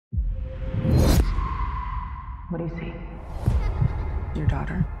What do you see? Your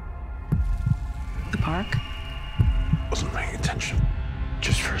daughter? The park? Wasn't paying attention.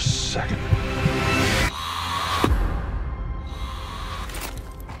 Just for a second.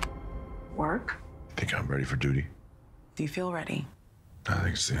 Work? Think I'm ready for duty? Do you feel ready? I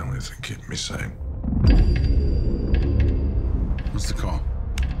think it's the only thing keeping me sane. What's the call?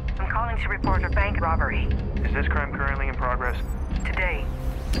 I'm calling to report a bank robbery. Is this crime currently in progress? Today.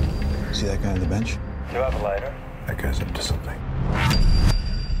 See that guy on the bench? Do you have a lighter? That guy's up to something.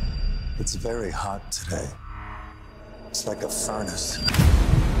 It's very hot today. It's like a furnace.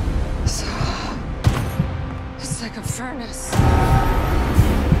 It's like a furnace.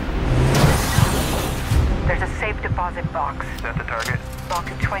 There's a safe deposit box. Is that the target?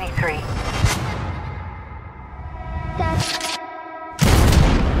 Box 23.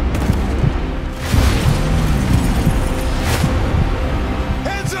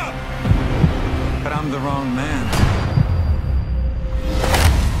 Hands up! But I'm the wrong man.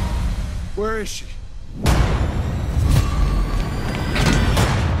 Where is she?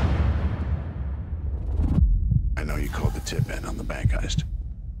 I know you called the tip in on the bank heist.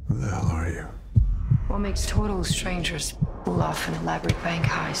 Who the hell are you? What makes total strangers pull off an elaborate bank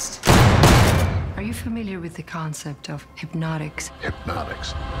heist? Are you familiar with the concept of hypnotics?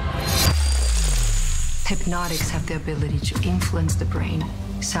 Hypnotics. Hypnotics have the ability to influence the brain,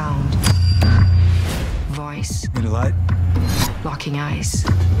 sound, voice, Need a light? locking eyes.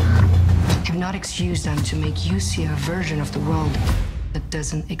 Hypnotics use them to make you see a version of the world that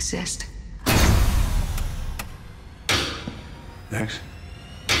doesn't exist. Next.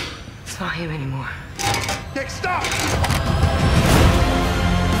 It's not him anymore. Nick, stop!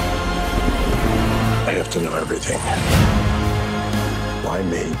 I have to know everything. Why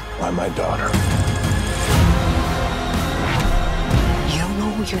me? Why my daughter? You don't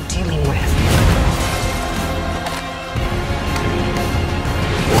know who you're dealing with.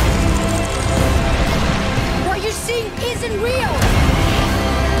 What you're seeing isn't real!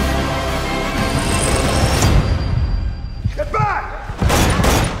 Get back!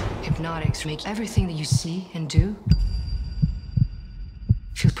 Hypnotics make everything that you see and do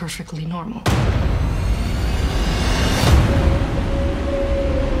feel perfectly normal.